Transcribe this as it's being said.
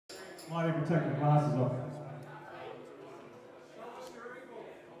Might even take the glasses off.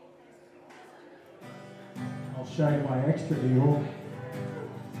 I'll show you my extra evil.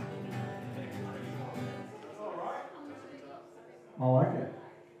 I like it.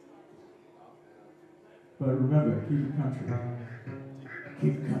 But remember, keep it country.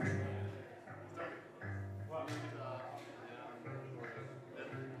 Keep it country.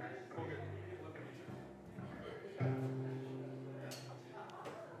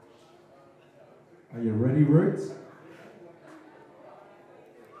 Are you ready, Roots?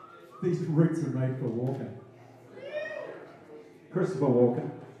 These roots are made for walking. Christopher Walken.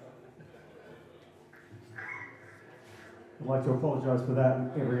 I'd like to apologise for that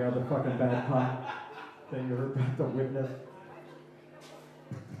and every other fucking bad pun that you're about to witness.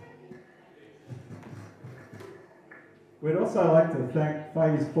 We'd also like to thank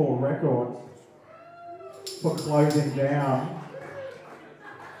Phase 4 Records for closing down.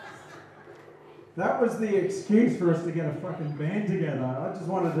 That was the excuse for us to get a fucking band together. I just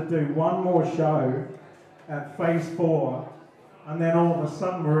wanted to do one more show at Phase 4, and then all of a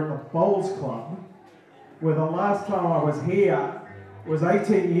sudden we're at the Bowls Club, where the last time I was here was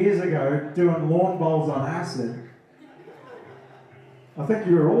 18 years ago doing lawn bowls on acid. I think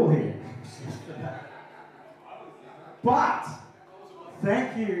you were all here. But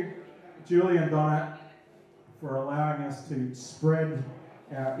thank you, Julie and Donna, for allowing us to spread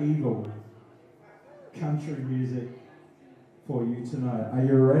our evil country music for you tonight. Are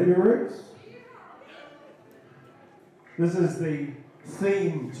you ready, Roots? This is the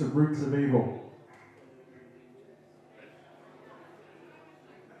theme to Roots of Evil.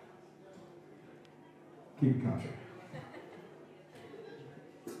 Keep country.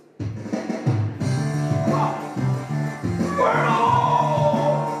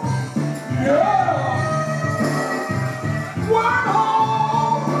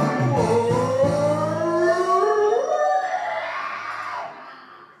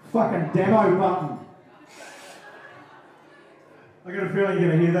 Fucking demo button. I got a feeling you're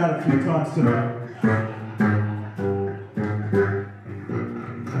going to hear that a few times today.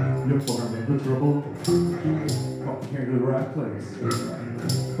 You're falling into trouble. Fucking came to the right place.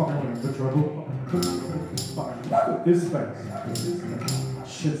 Falling into trouble. Fucking this face.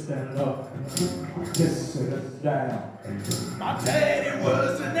 Shit standing up. This is down. My daddy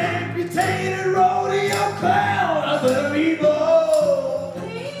was an amputated rodeo clown. I said, people.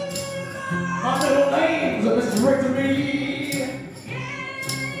 My middle name's a mysterectomy.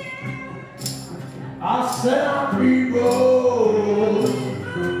 I said, I'm people.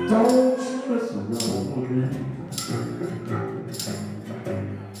 Don't you mess around with me.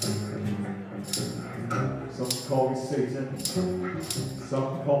 Some call me Satan. Some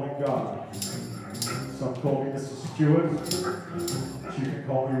call me God. Some call me Mr. Stewart. You can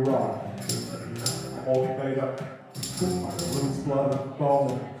call me Rod. I'm only made up. My roots, blood, and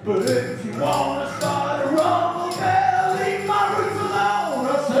bone. But if you wanna start a rumble, better leave my roots alone. I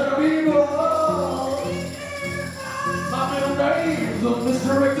said I'm evil. My middle name's a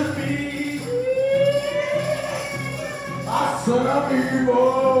mysterectomy. I said I'm evil.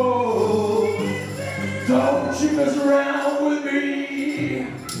 Don't you mess around with me.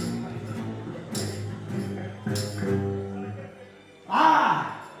 I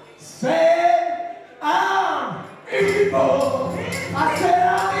said I'm evil. I said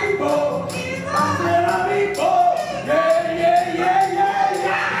I'm evil. I said I'm evil. Yeah, yeah, yeah, yeah,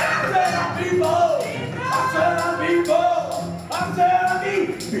 yeah. I said I'm evil. I said I'm evil. I said I'm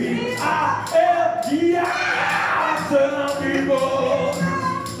evil. B-I-L-E-I. I said I'm evil.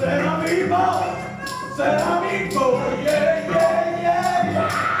 Said I'm evil. Said I'm evil. Yeah, yeah, yeah,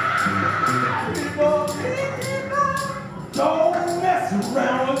 yeah. Evil. Don't mess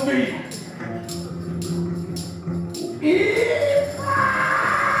around with me.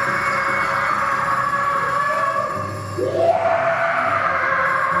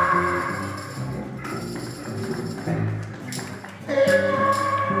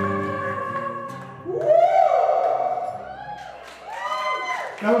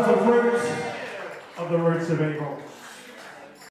 That was the roots of the Roots of Evil.